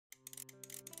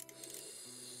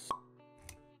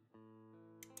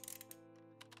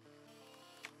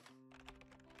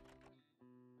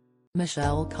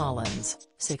Michelle Collins,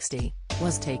 60,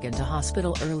 was taken to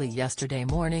hospital early yesterday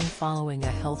morning following a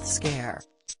health scare.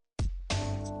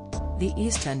 The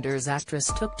EastEnders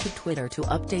actress took to Twitter to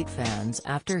update fans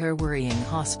after her worrying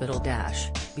hospital dash,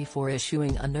 before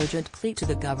issuing an urgent plea to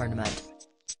the government.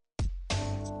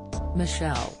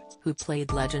 Michelle, who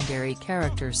played legendary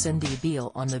character Cindy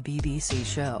Beale on the BBC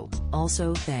show,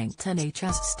 also thanked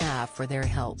NHS staff for their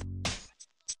help.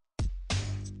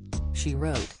 She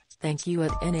wrote, "Thank you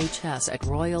at NHS at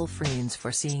Royal Friends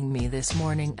for seeing me this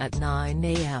morning at 9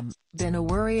 a.m, been a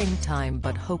worrying time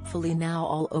but hopefully now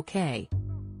all okay."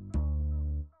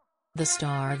 The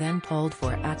star then called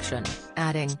for action,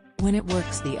 adding, "When it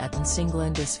works the Ettins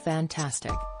England is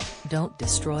fantastic. Don't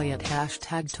destroy it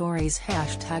 #Tories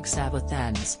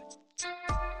 #Savathens."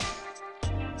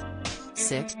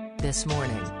 Sick. This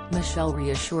morning, Michelle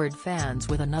reassured fans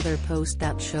with another post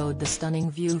that showed the stunning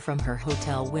view from her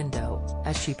hotel window,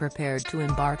 as she prepared to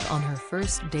embark on her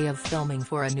first day of filming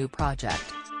for a new project.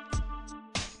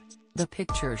 The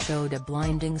picture showed a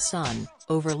blinding sun,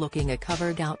 overlooking a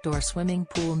covered outdoor swimming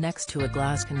pool next to a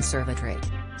glass conservatory.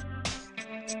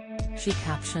 She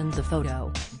captioned the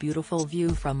photo, "Beautiful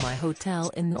view from my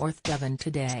hotel in North Devon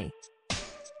today.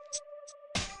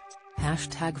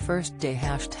 #first day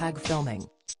 #filming.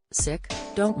 Sick,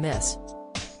 don't miss."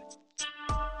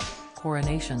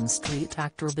 Coronation Street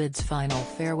actor bids final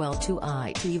farewell to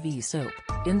ITV soap.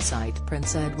 Inside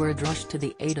Prince Edward rushed to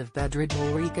the aid of bedridden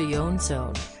Ulrika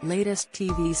Jonsson. Latest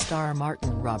TV star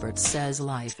Martin Roberts says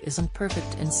life isn't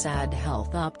perfect in sad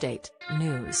health update.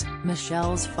 News.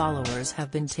 Michelle's followers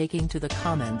have been taking to the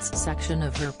comments section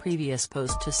of her previous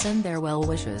post to send their well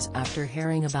wishes after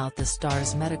hearing about the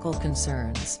star's medical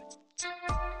concerns.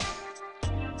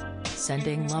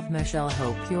 "Sending love Michelle,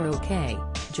 hope you're okay,"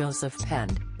 Joseph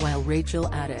penned, while Rachel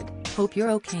added, "Hope you're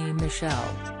okay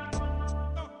Michelle.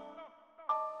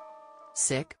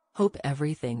 Sick, hope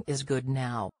everything is good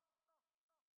now.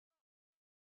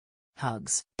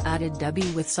 Hugs," added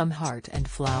Debbie with some heart and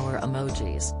flower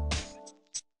emojis.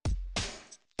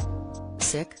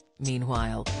 Sick.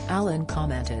 Meanwhile, Alan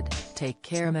commented, "Take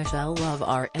care Michelle, love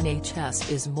our NHS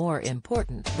is more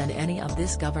important than any of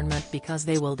this government because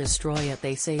they will destroy it.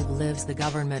 They save lives, the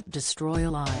government destroy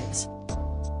lives."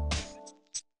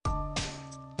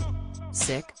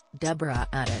 Sick. Deborah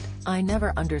added, "I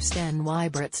never understand why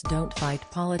Brits don't fight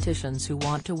politicians who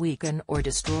want to weaken or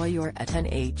destroy your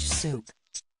NHS.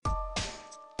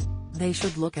 They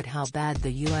should look at how bad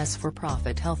the US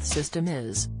for-profit health system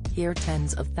is. Here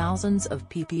tens of thousands of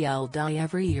people die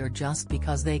every year just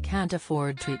because they can't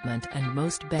afford treatment, and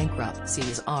most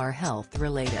bankruptcies are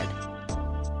health-related."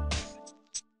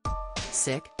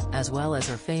 Sick. As well as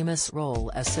her famous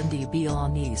role as Cindy Beale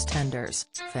on EastEnders,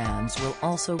 fans will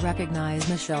also recognize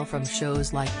Michelle from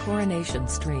shows like Coronation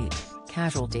Street,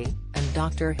 Casualty, and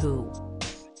Doctor Who.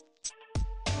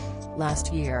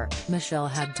 Last year, Michelle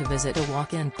had to visit a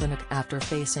walk-in clinic after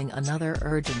facing another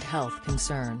urgent health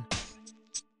concern.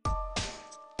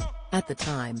 At the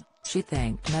time, she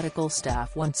thanked medical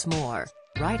staff once more,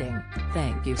 writing,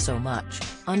 "Thank you so much,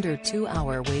 under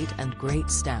 2-hour wait and great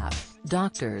staff,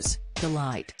 doctors,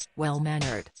 polite,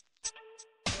 well-mannered.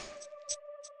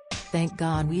 Thank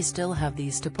God we still have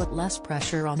these to put less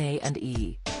pressure on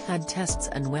A&E, had tests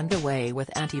and went away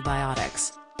with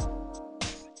antibiotics."